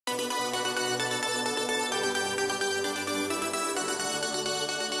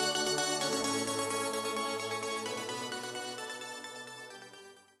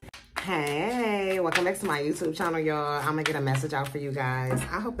Hey, welcome back to my YouTube channel, y'all. I'm gonna get a message out for you guys.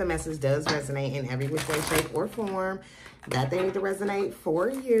 I hope the message does resonate in every which way, shape, or form that they need to resonate for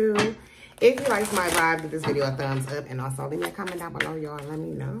you. If you like my vibe, give this video a thumbs up and also leave me a comment down below, y'all. Let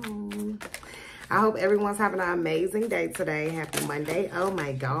me know. I hope everyone's having an amazing day today. Happy Monday. Oh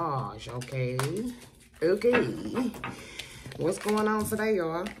my gosh. Okay. What's going on today,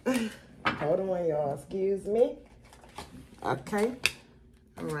 y'all? Hold on, y'all. Excuse me. Okay.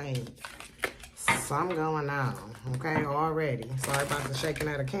 All right. Something going on. Okay, already. Sorry about the shaking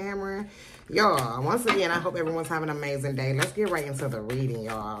of the camera. Y'all, once again, I hope everyone's having an amazing day. Let's get right into the reading,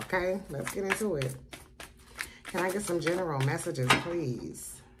 y'all. Okay? Let's get into it. Can I get some general messages,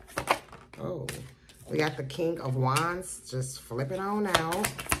 please? Oh, we got the King of Wands. Just flip it on out.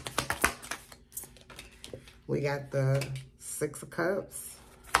 We got the Six of Cups.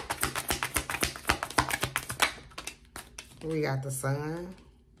 We got the Sun.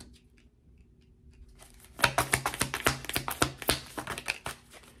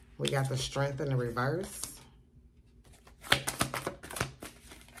 We got the Strength in the reverse.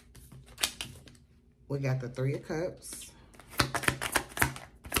 We got the Three of Cups.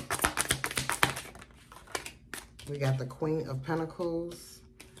 We got the Queen of Pentacles.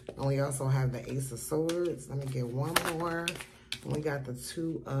 And we also have the Ace of Swords. Let me get one more. And we got the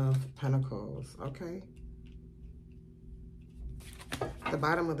Two of Pentacles. Okay. At the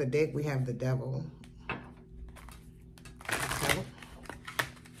bottom of the deck, we have the Devil. Okay.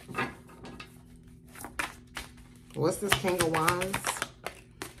 What's this King of Wands?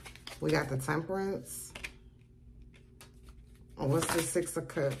 We got the Temperance. And what's the Six of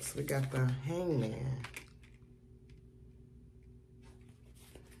Cups? We got the Hangman.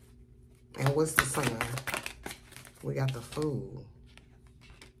 And what's the Sun? We got the Fool.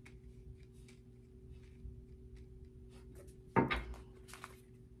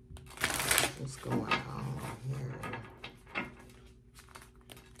 What's going on here?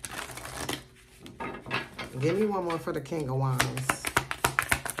 Give me one more for the King of Wands.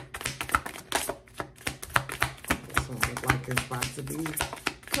 This one looks like it's about to be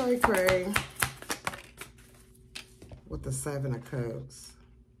cray-cray. With the Seven of Cups.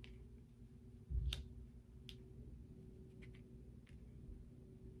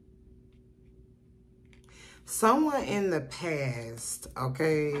 Someone in the past,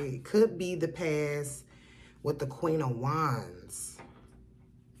 okay, could be the past with the Queen of Wands.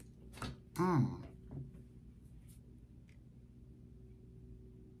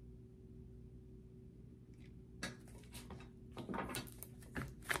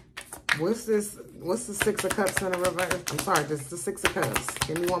 What's this? What's the Six of Cups in the reverse? I'm sorry, this is the Six of Cups.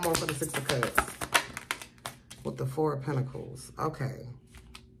 Give me one more for the Six of Cups. With the Four of Pentacles. Okay.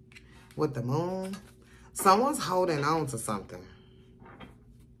 With the Moon. Someone's holding on to something.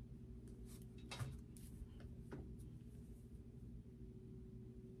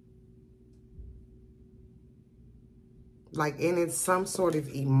 Like, and it's some sort of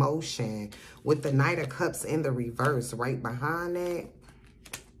emotion with the Knight of Cups in the reverse right behind it.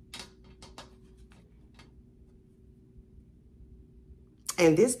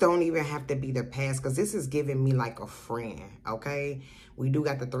 And this don't even have to be the past, because this is giving me like a friend, okay? We do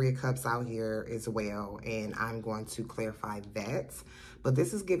got the Three of Cups out here as well, and I'm going to clarify that. But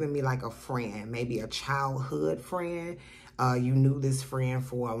this is giving me like a friend, maybe a childhood friend. You knew this friend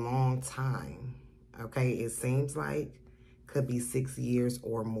for a long time, okay? It seems like could be 6 years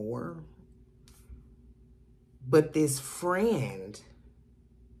or more. But this friend,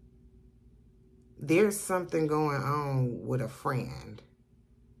 there's something going on with a friend.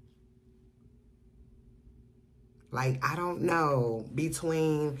 Like, I don't know,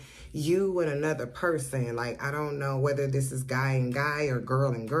 between you and another person, like, I don't know whether this is guy and guy or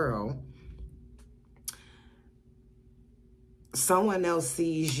girl and girl. Someone else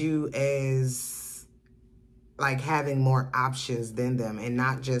sees you as, like, having more options than them, and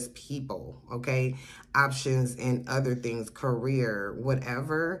not just people, okay? Options in other things, career,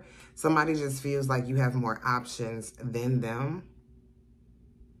 whatever. Somebody just feels like you have more options than them.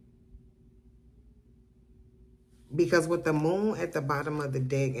 Because with the Moon at the bottom of the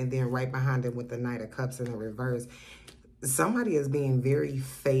deck and then right behind it with the Knight of Cups in the reverse, somebody is being very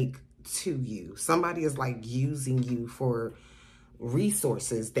fake to you. Somebody is like using you for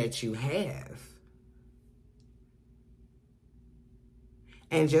resources that you have.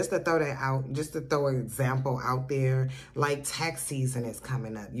 And just to throw that out, just to throw an example out there, like tax season is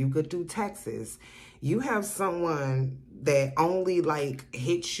coming up. You could do taxes. You have someone that only like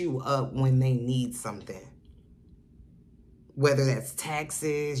hits you up when they need something. Whether that's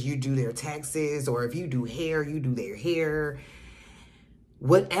taxes, you do their taxes, or if you do hair, you do their hair.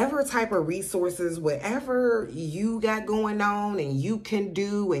 whatever type of resources, whatever you got going on and you can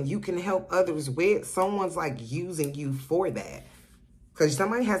do and you can help others with, someone's like using you for that. Because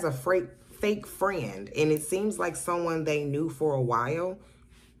somebody has a fake friend, and it seems like someone they knew for a while.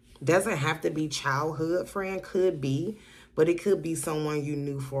 Doesn't have to be childhood friend, could be, but it could be someone you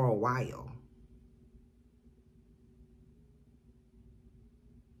knew for a while.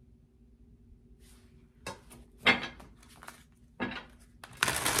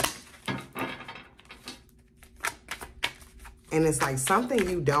 And it's like something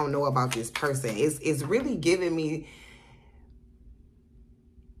you don't know about this person. It's really giving me,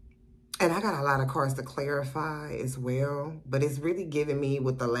 and I got a lot of cards to clarify as well, but it's really giving me,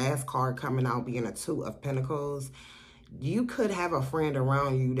 with the last card coming out being a 2 of Pentacles, you could have a friend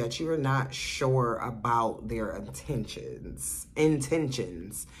around you that you're not sure about their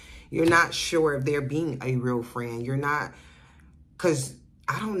intentions. You're not sure if they're being a real friend. You're not, because,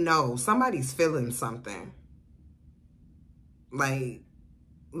 I don't know, somebody's feeling something. Like,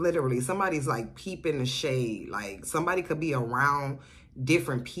 literally, somebody's like peeping the shade. Like, somebody could be around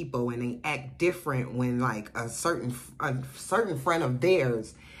different people and they act different when like a certain friend of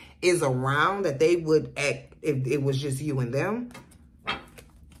theirs is around that they would act if it was just you and them.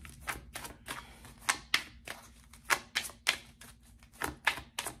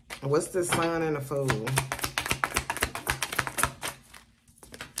 What's the Sun and the Fool?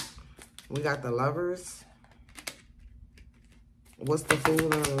 We got the Lovers. What's the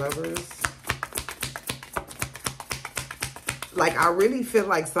Fool and the Lovers? Like, I really feel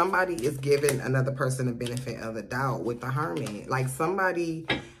like somebody is giving another person the benefit of the doubt with the Hermit. Like, somebody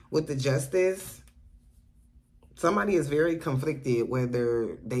with the Justice, somebody is very conflicted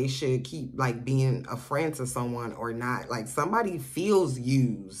whether they should keep, like, being a friend to someone or not. Like, somebody feels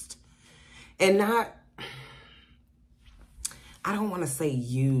used. And not, I don't want to say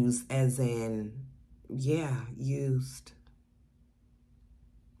used as in, yeah, used.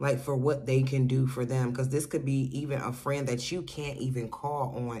 Like, for what they can do for them. Because this could be even a friend that you can't even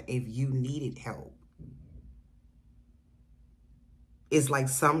call on if you needed help. It's like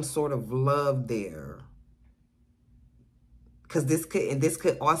some sort of love there. Because this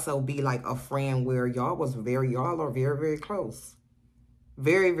could also be like a friend where y'all are very, very close.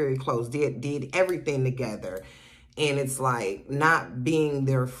 Very, very close. Did everything together. And it's like not being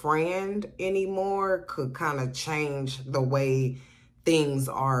their friend anymore could kind of change the way things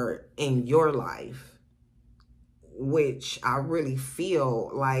are in your life, which I really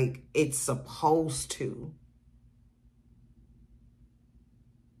feel like it's supposed to.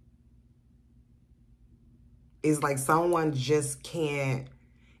 It's like someone just can't,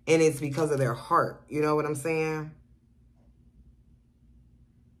 and it's because of their heart. You know what I'm saying?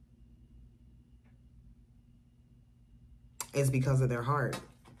 It's because of their heart.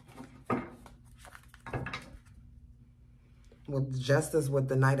 With Justice with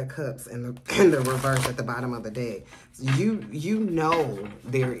the Knight of Cups and the reverse at the bottom of the deck. You know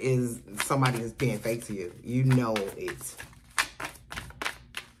there is somebody that's being fake to you. You know it.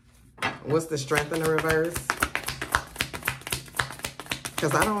 What's the Strength in the reverse?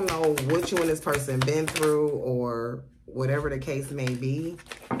 Because I don't know what you and this person been through or whatever the case may be.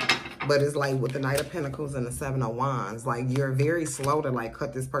 But it's like with the Knight of Pentacles and the 7 of Wands. Like, you're very slow to like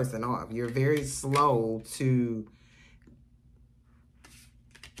cut this person off. You're very slow to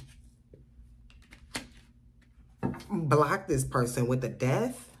block this person with the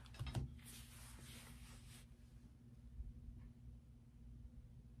Death.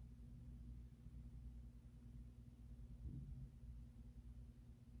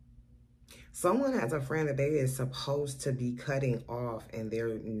 Someone has a friend that they is supposed to be cutting off and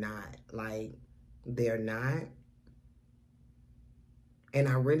they're not. Like, they're not. And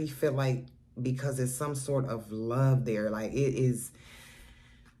I really feel like because it's some sort of love there. Like, it is,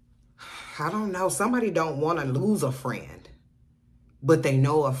 I don't know. Somebody don't want to lose a friend. But they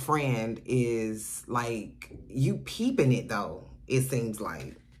know a friend is like, you peeping it though, it seems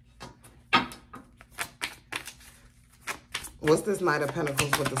like. What's this Knight of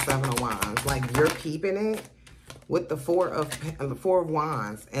Pentacles with the 7 of Wands? Like, you're peeping it with the 4 of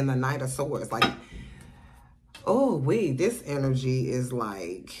Wands and the Knight of Swords. Like, oh, wait, this energy is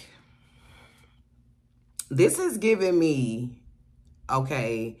like, this is giving me,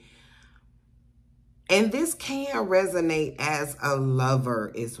 okay, and this can resonate as a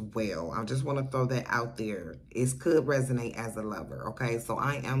lover as well. I just want to throw that out there. It could resonate as a lover, okay? So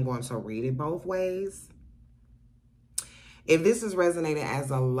I am going to read it both ways. If this is resonating as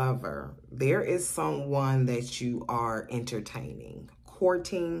a lover, there is someone that you are entertaining,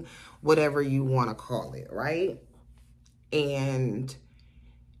 courting, whatever you want to call it, right? And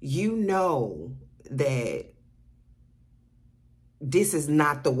you know that this is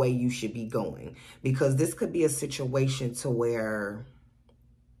not the way you should be going, because this could be a situation to where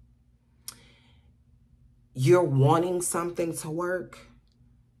you're wanting something to work,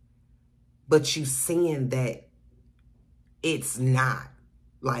 but you seeing that it's not.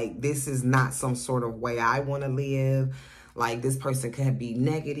 Like, this is not some sort of way I want to live. Like, this person could be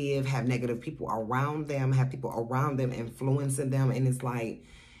negative, have negative people around them, have people around them influencing them. And it's like,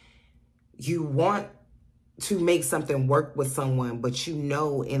 you want to make something work with someone, but you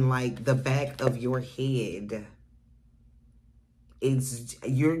know in like the back of your head,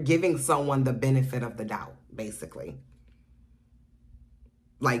 you're giving someone the benefit of the doubt, basically.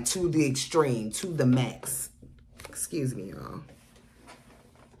 Like, to the extreme, to the max. Excuse me, y'all.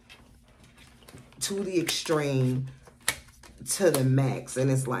 To the extreme, to the max. And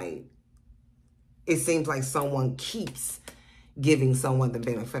it's like, it seems like someone keeps giving someone the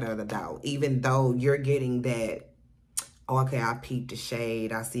benefit of the doubt, even though you're getting that, oh, okay, I peeped the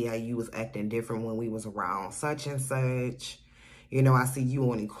shade. I see how you was acting different when we was around such and such. You know, I see you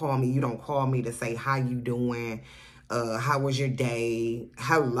only call me. You don't call me to say how you doing. How was your day?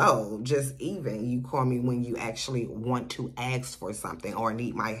 Hello. Just even. You call me when you actually want to ask for something or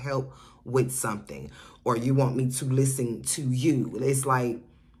need my help with something, or you want me to listen to you. It's like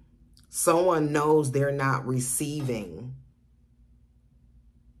someone knows they're not receiving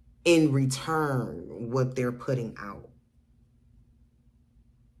in return what they're putting out.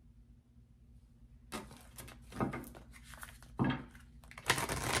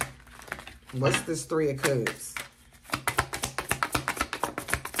 What's this Three of Cups?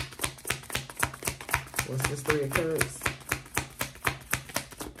 What's this Three of Cups?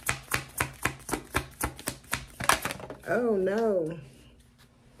 Oh, no.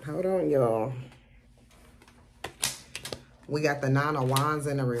 Hold on, y'all. We got the Nine of Wands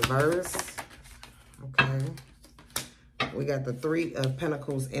in the reverse. Okay. We got the Three of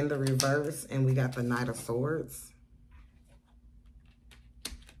Pentacles in the reverse. And we got the Knight of Swords.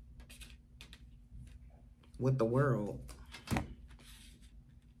 With the World.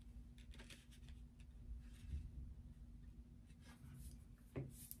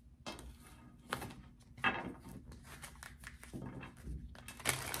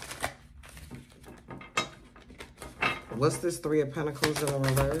 What's this Three of Pentacles in the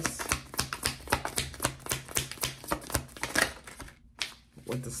reverse?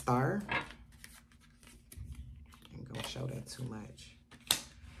 With the Star. I ain't gonna show that too much.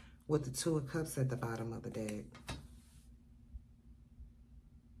 With the Two of Cups at the bottom of the deck.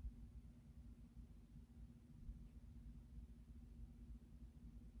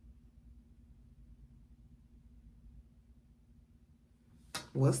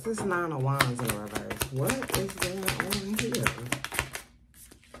 What's this Nine of Wands in the reverse? What is going on here?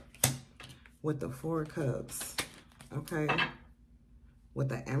 With the Four of Cups. Okay. With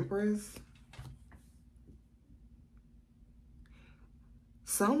the Empress.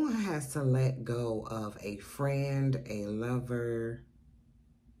 Someone has to let go of a friend, a lover.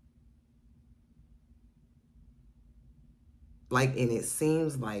 Like, and it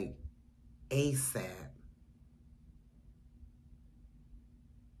seems like ASAP.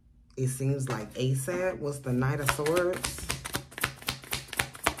 It seems like ASAP. What's the Knight of Swords?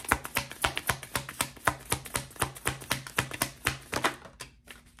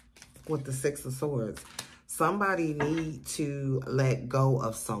 With the Six of Swords. Somebody need to let go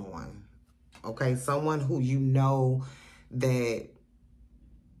of someone. Okay? Someone who you know that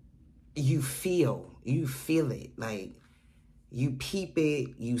you feel. You feel it. Like, you peep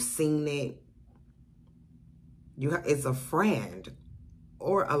it. You seen it. It's a friend.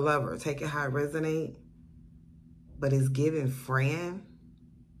 Or a lover. Take it how it resonates. But it's giving friend.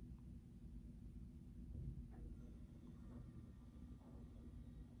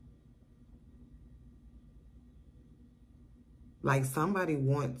 Like, somebody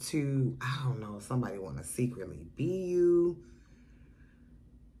want to, I don't know, somebody want to secretly be you.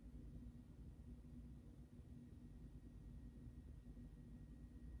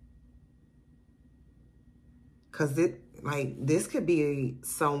 Because this could be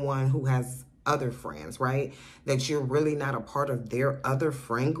someone who has other friends, right? That you're really not a part of their other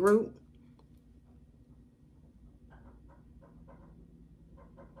friend group.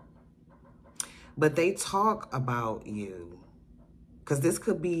 But they talk about you. Because this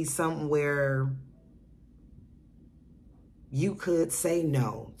could be somewhere you could say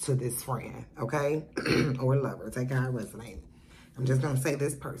no to this friend, okay? Or lover, take how it resonates. I'm just going to say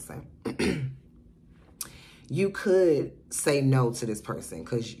this person. You could say no to this person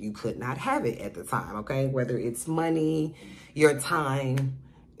because you could not have it at the time, okay? Whether it's money, your time,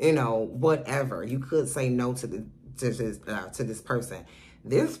 you know, whatever. You could say no to this person.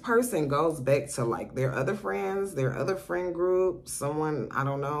 This person goes back to like their other friends, their other friend group, someone, I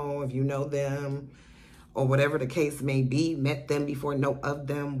don't know if you know them or whatever the case may be, met them before, know of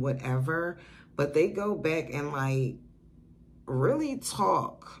them, whatever. But they go back and like really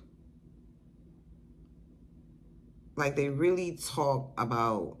talk. Like they really talk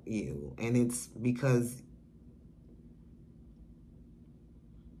about you. And it's because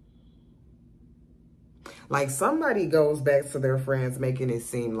like somebody goes back to their friends making it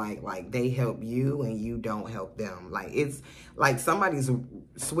seem like they help you and you don't help them. Like it's like somebody's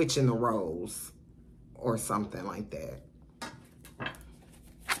switching the roles or something like that.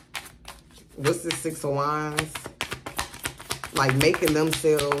 What's the Six of Wands? Like making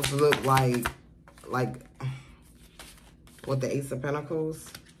themselves look like with the Ace of Pentacles.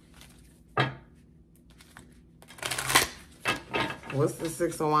 What's the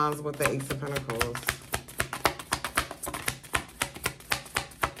Six of Wands with the Ace of Pentacles?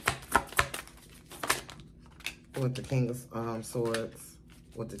 With the King of Swords,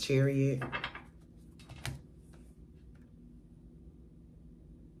 with the Chariot.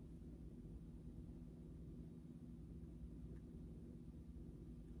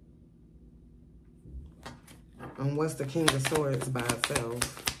 And what's the King of Swords by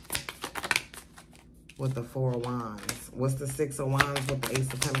itself? With the Four of Wands. What's the Six of Wands with the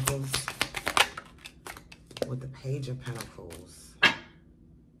Ace of Pentacles? With the Page of Pentacles.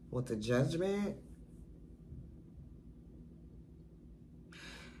 With the Judgment.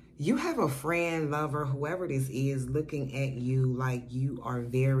 You have a friend, lover, whoever this is, looking at you like you are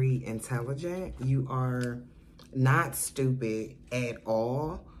very intelligent. You are not stupid at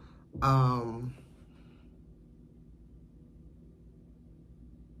all.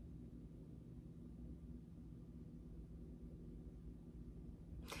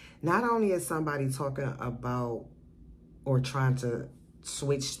 Not only is somebody talking about or trying to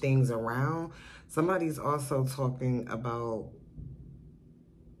switch things around, somebody's also talking about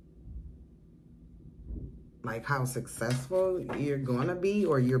like how successful you're gonna be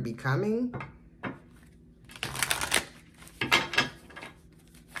or you're becoming.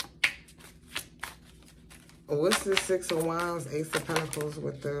 What's the Six of Wands, Ace of Pentacles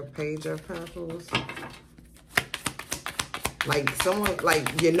with the Page of Pentacles? Like someone,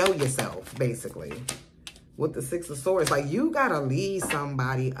 like you know yourself, basically. With the Six of Swords, like you gotta leave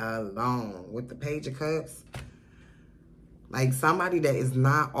somebody alone. With the Page of Cups, like somebody that is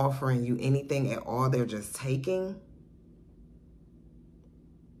not offering you anything at all, they're just taking.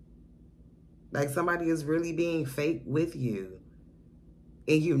 Like somebody is really being fake with you.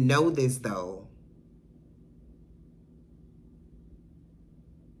 And you know this though.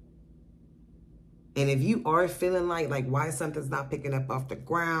 And if you are feeling like why something's not picking up off the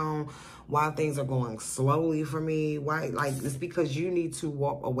ground, why things are going slowly for me, why, like, it's because you need to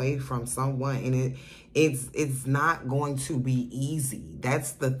walk away from someone, and it's not going to be easy.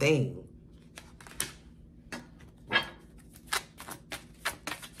 That's the thing.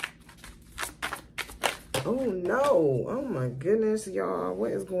 Oh no, oh my goodness, y'all,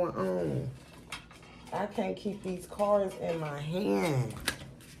 what is going on? I can't keep these cards in my hand.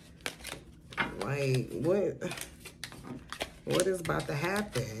 Like, what is about to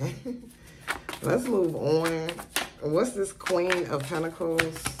happen? Let's move on. What's this Queen of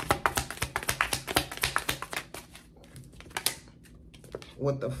Pentacles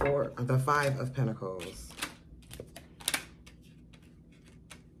with the Five of Pentacles?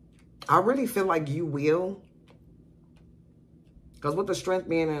 I really feel like you will. Because with the Strength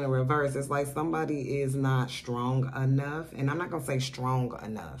being in the reverse, it's like somebody is not strong enough. And I'm not going to say strong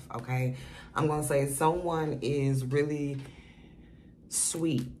enough, okay? I'm going to say someone is really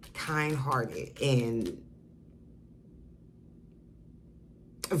sweet, kind-hearted, and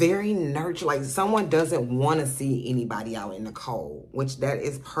very nurturing. Like someone doesn't want to see anybody out in the cold, which that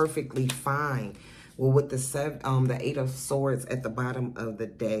is perfectly fine. Well, with the Eight of Swords at the bottom of the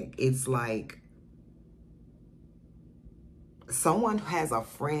deck, it's like someone has a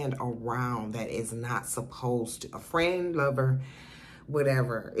friend around that is not supposed to, a friend, lover,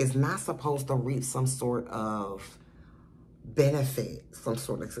 whatever, is not supposed to reap some sort of benefit, some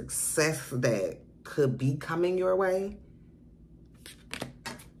sort of success that could be coming your way.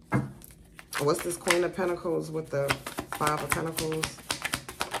 What's this Queen of Pentacles with the Five of Pentacles?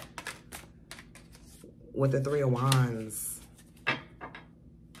 With the Three of Wands.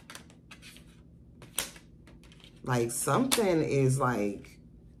 Like something is like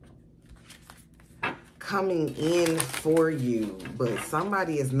coming in for you, but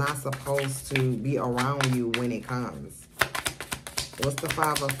somebody is not supposed to be around you when it comes. What's the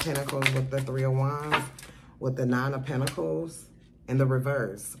Five of Pentacles with the Three of Wands? With the Nine of Pentacles? And the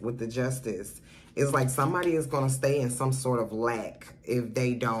reverse with the Justice. It's like somebody is going to stay in some sort of lack if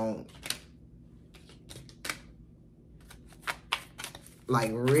they don't,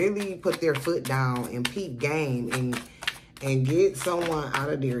 like, really put their foot down and peep game and get someone out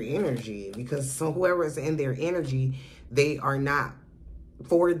of their energy. Because whoever is in their energy, they are not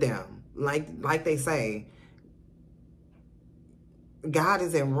for them. Like they say, God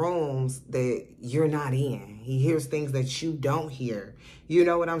is in rooms that you're not in. He hears things that you don't hear. You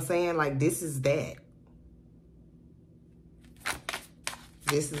know what I'm saying? Like, this is that.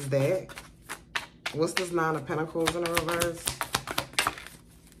 This is that. What's this Nine of Pentacles in the reverse?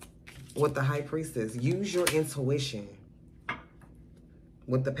 With the High Priestess. Use your intuition.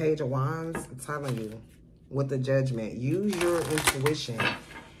 With the Page of Wands, I'm telling you. With the Judgment. Use your intuition.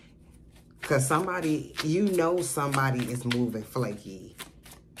 Because somebody, you know somebody is moving flaky.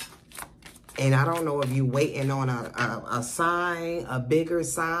 And I don't know if you're waiting on a sign, a bigger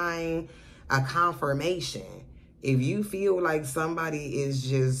sign, a confirmation. If you feel like somebody is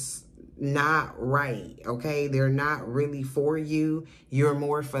just not right, okay? They're not really for you. You're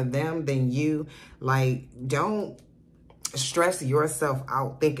more for them than you. Like, don't stress yourself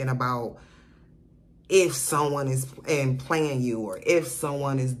out thinking about if someone is playing you or if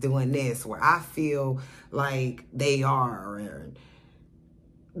someone is doing this, where I feel like they are, or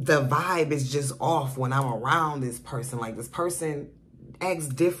the vibe is just off when I'm around this person. Like, this person acts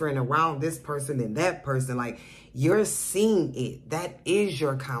different around this person than that person. Like, you're seeing it. That is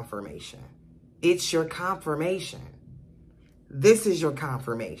your confirmation. It's your confirmation. This is your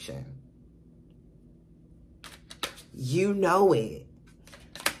confirmation. You know it.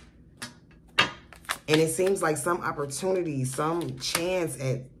 And it seems like some opportunity, some chance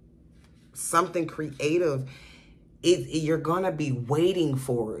at something creative, you're going to be waiting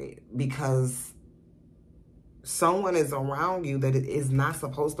for it because someone is around you that is not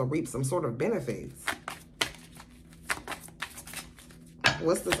supposed to reap some sort of benefits.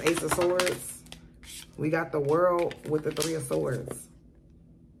 What's this Ace of Swords? We got the World with the Three of Swords.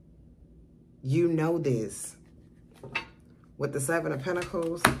 You know this. With the Seven of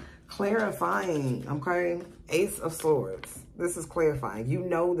Pentacles. Clarifying, okay? Ace of Swords. This is clarifying. You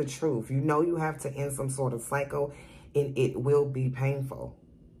know the truth. You know you have to end some sort of cycle, and it will be painful.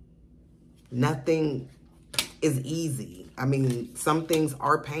 Nothing is easy. I mean, some things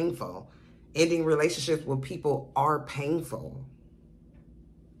are painful. Ending relationships with people are painful.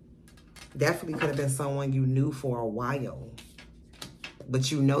 Definitely could have been someone you knew for a while,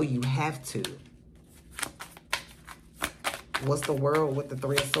 but you know you have to. What's the World with the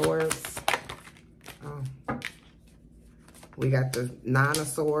Three of Swords? Oh. We got the Nine of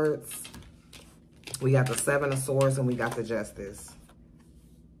Swords. We got the Seven of Swords, and we got the Justice.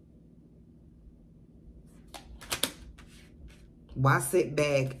 Why sit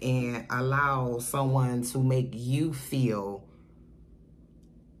back and allow someone to make you feel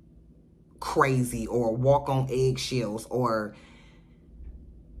crazy or walk on eggshells? Or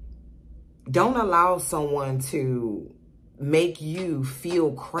don't allow someone to make you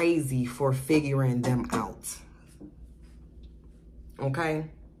feel crazy for figuring them out. Okay?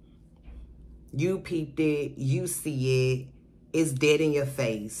 You peeped it. You see it. It's dead in your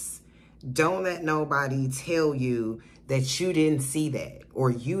face. Don't let nobody tell you that you didn't see that,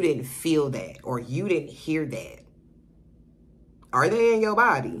 or you didn't feel that, or you didn't hear that. Are they in your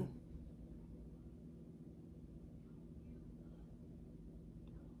body?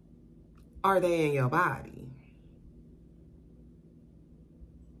 Are they in your body?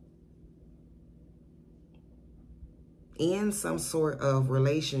 In some sort of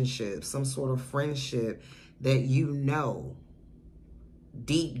relationship, some sort of friendship that you know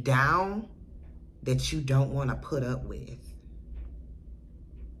deep down that you don't want to put up with.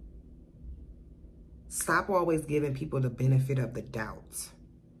 Stop always giving people the benefit of the doubt.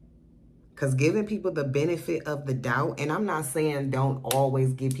 Because giving people the benefit of the doubt, and I'm not saying don't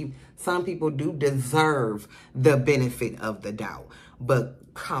always give people, some people do deserve the benefit of the doubt. But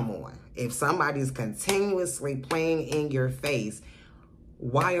come on, if somebody's continuously playing in your face,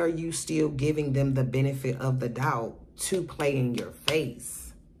 why are you still giving them the benefit of the doubt to play in your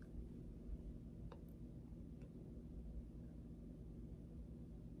face?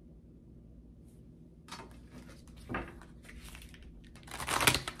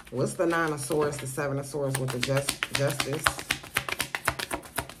 What's the Nine of Swords, the Seven of Swords with the Justice?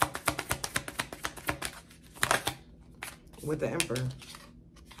 With the Emperor.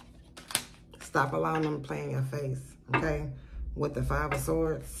 Stop allowing them to play in your face, okay? With the Five of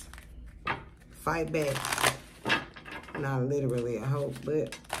Swords. Fight back. Not literally a hope,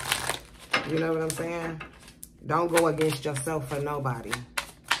 but you know what I'm saying? Don't go against yourself for nobody.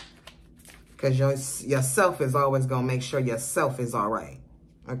 Because yourself is always going to make sure yourself is all right.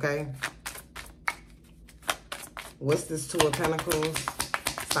 Okay? What's this Two of Pentacles?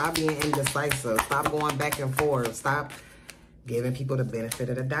 Stop being indecisive. Stop going back and forth. Stop giving people the benefit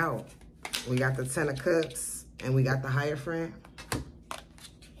of the doubt. We got the Ten of Cups and we got the Hierophant.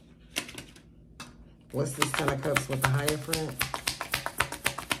 What's this Ten of Cups with the Hierophant?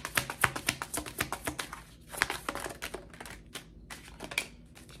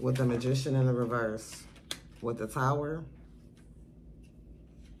 With the Magician in the reverse. With the Tower.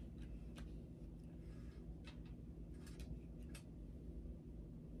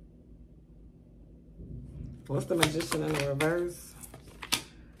 What's the Magician in the reverse?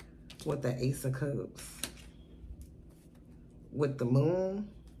 With the Ace of Cups. With the Moon.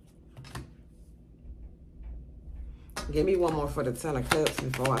 Give me one more for the Ten of Cups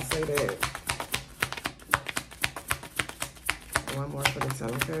before I say that. One more for the Ten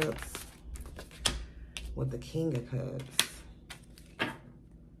of Cups. With the King of Cups.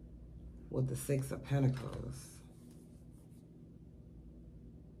 With the Six of Pentacles.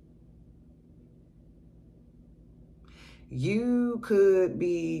 You could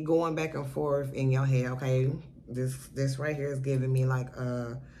be going back and forth in your head, okay? This right here is giving me like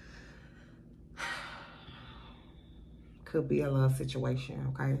a... Could be a love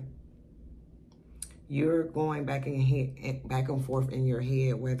situation, okay? You're going back in your head, back and forth in your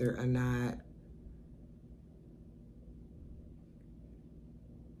head whether or not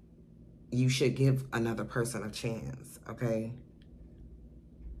you should give another person a chance, okay?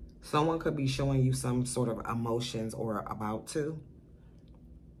 Someone could be showing you some sort of emotions or about to.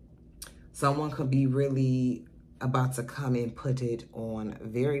 Someone could be really about to come and put it on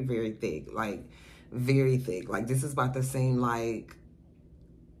very, very thick, like very thick. Like this is about to seem like,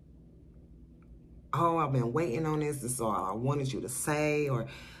 oh, I've been waiting on this. This is all I wanted you to say. Or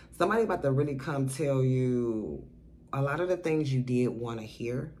somebody about to really come tell you a lot of the things you did want to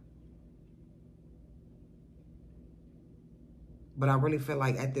hear. But I really feel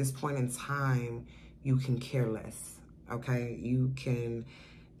like at this point in time, you can care less, okay? You can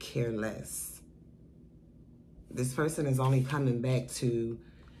care less. This person is only coming back to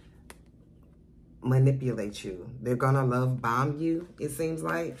manipulate you. They're gonna love bomb you, it seems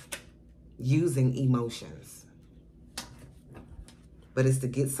like, using emotions. But it's to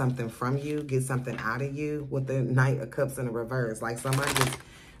get something from you, get something out of you with the Knight of Cups in the reverse. Like somebody is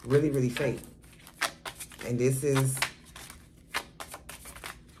really, really fake. And this is...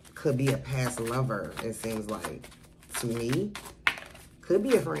 could be a past lover, it seems like, to me. Could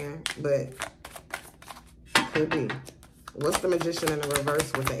be a friend, but could be. What's the Magician in the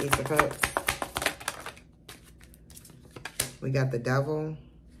reverse with the Ace of Cups? We got the Devil.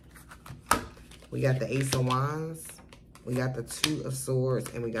 We got the Ace of Wands. We got the Two of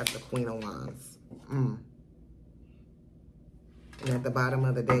Swords, and we got the Queen of Wands. And at the bottom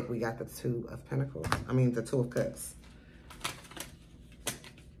of the deck, we got the Two of Pentacles. I mean, the Two of Cups.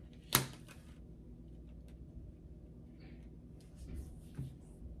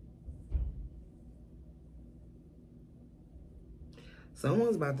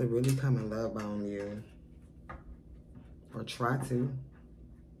 Someone's about to really come and love on you. Or try to.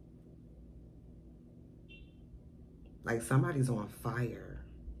 Like somebody's on fire.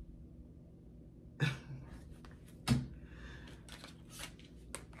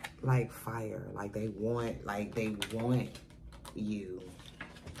 Like fire. Like they want you.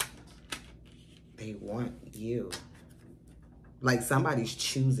 They want you. Like somebody's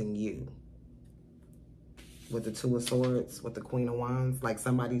choosing you. With the Two of Swords, with the Queen of Wands, like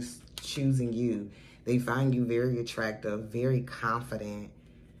somebody's choosing you. They find you very attractive, very confident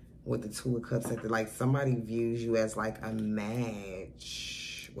with the Two of Cups. Like somebody views you as like a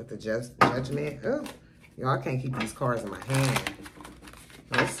match with the Judgment. Oh, y'all, I can't keep these cards in my hand.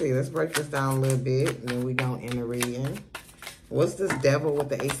 Let's see, let's break this down a little bit and then we don't end the reading. What's this Devil with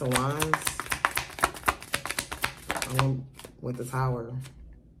the Ace of Wands? With the Tower.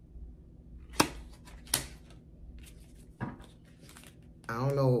 I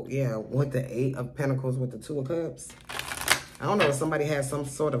don't know, yeah, with the Eight of Pentacles with the Two of Cups. I don't know if somebody has some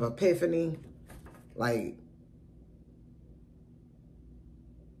sort of epiphany. Like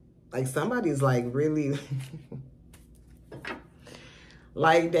somebody's like really,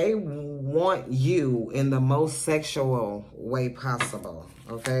 like they want you in the most sexual way possible,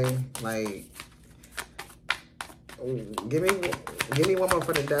 okay? Like, give me one more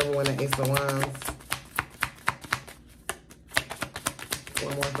for the Devil and the Ace of Wands.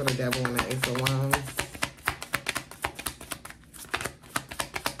 One more for the Devil and the Ace of Wands.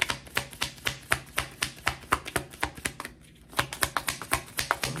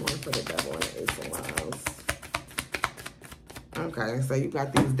 for the devil and the Ace of Wands. Okay, so you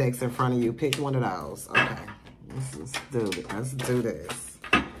got these decks in front of you. Pick one of those. Okay, let's do it. Let's do this.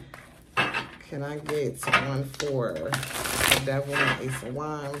 Can I get one for the devil and the Ace of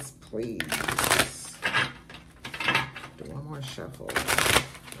Wands, please? Do one more shuffle.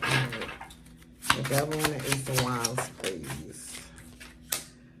 Right. The devil and the Ace of Wands, please.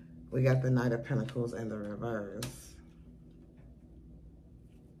 We got the Knight of Pentacles in the reverse.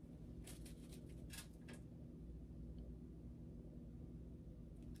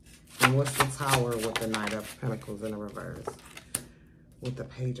 And what's the Tower with the Knight of Pentacles in the reverse? With the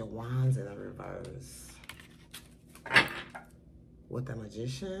Page of Wands in the reverse. With the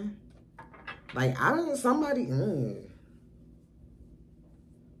Magician. Like, I don't know, somebody...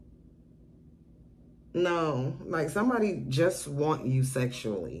 No, like somebody just want you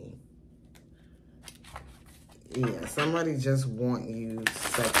sexually. Yeah, somebody just want you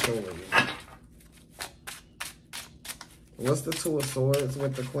sexually. What's the Two of Swords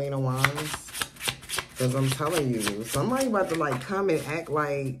with the Queen of Wands? Because I'm telling you, somebody about to like come and act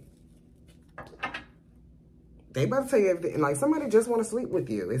like they about to tell you everything. Like somebody just want to sleep with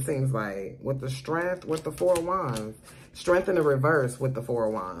you. It seems like with the Strength, with the Four of Wands. Strength in the reverse with the Four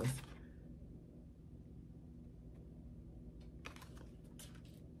of Wands.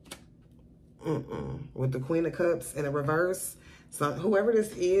 With the Queen of Cups in the reverse. So whoever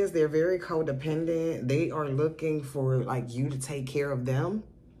this is, they're very codependent. They are looking for like you to take care of them.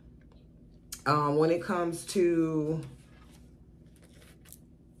 When it comes to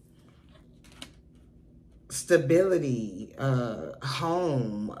stability,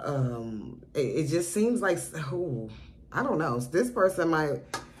 home, it just seems like, I don't know. This person might,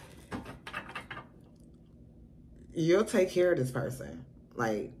 you'll take care of this person.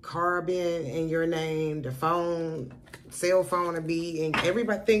 Like car being in your name, the phone, cell phone will be, and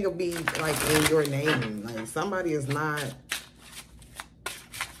everything will be like in your name. Like somebody is not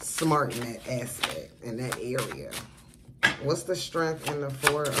smart in that aspect, in that area. What's the Strength in the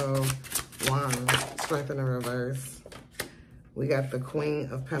Four of Wands? Strength in the reverse. We got the Queen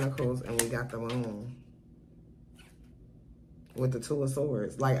of Pentacles and we got the Moon. With the Two of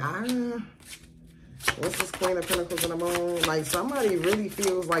Swords. Like what's this Queen of Pentacles and the Moon? Like somebody really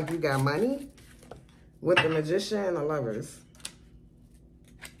feels like you got money. With the Magician and the Lovers.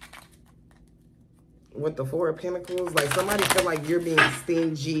 With the Four of Pentacles. Like somebody feel like you're being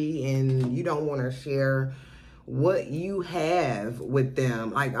stingy and you don't want to share what you have with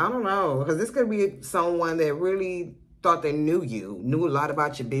them. Like, I don't know. Because this could be someone that really thought they knew you. Knew a lot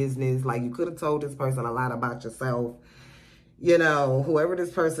about your business. Like you could have told this person a lot about yourself. You know, whoever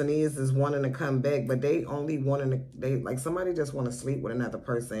this person is wanting to come back, but they only wanting to, like somebody just want to sleep with another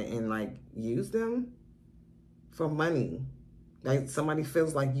person and like use them for money. Like somebody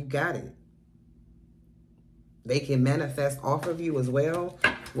feels like you got it. They can manifest off of you as well.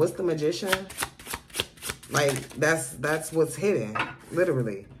 What's the Magician? Like that's what's hidden,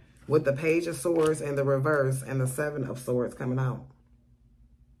 literally. With the Page of Swords in the reverse and the Seven of Swords coming out.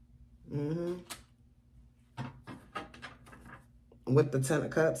 With the Ten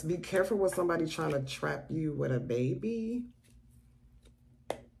of Cups, be careful with somebody trying to trap you with a baby.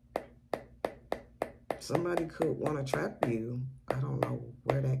 Somebody could want to trap you. I don't know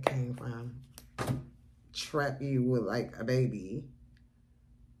where that came from. Trap you with like a baby.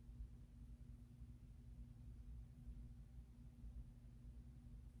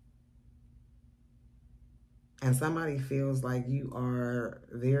 And somebody feels like you are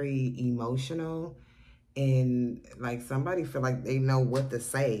very emotional. And like somebody feel like they know what to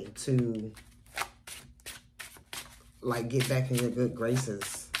say to like get back in your good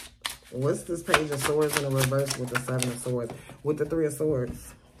graces. What's this Page of Swords in the reverse with the Seven of Swords? With the Three of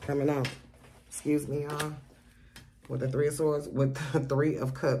Swords coming out. Excuse me, y'all. With the Three of Swords, with the Three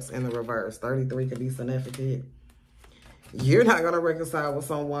of Cups in the reverse. 33 could be significant. You're not going to reconcile with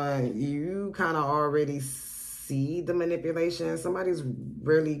someone. You kind of already see the manipulation. Somebody's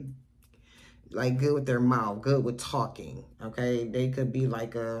really like good with their mouth, good with talking, okay? They could be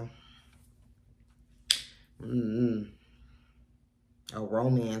like a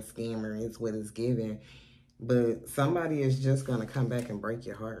romance schemer is what it's giving. But somebody is just going to come back and break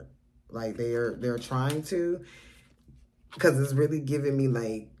your heart. Like they're trying to, because it's really giving me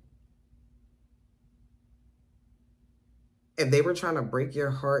like, if they were trying to break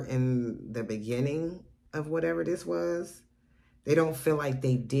your heart in the beginning of whatever this was, they don't feel like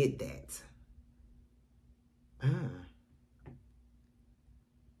they did that.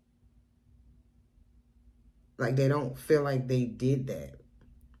 Like they don't feel like they did that.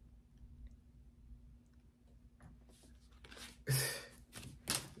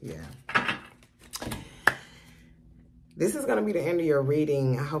 Yeah. This is going to be the end of your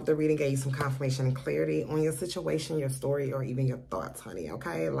reading. I hope the reading gave you some confirmation and clarity on your situation, your story, or even your thoughts, honey,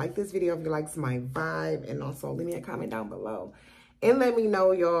 okay? Like this video if you like my vibe, and also leave me a comment down below and let me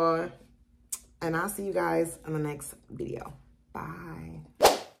know, y'all. And I'll see you guys in the next video.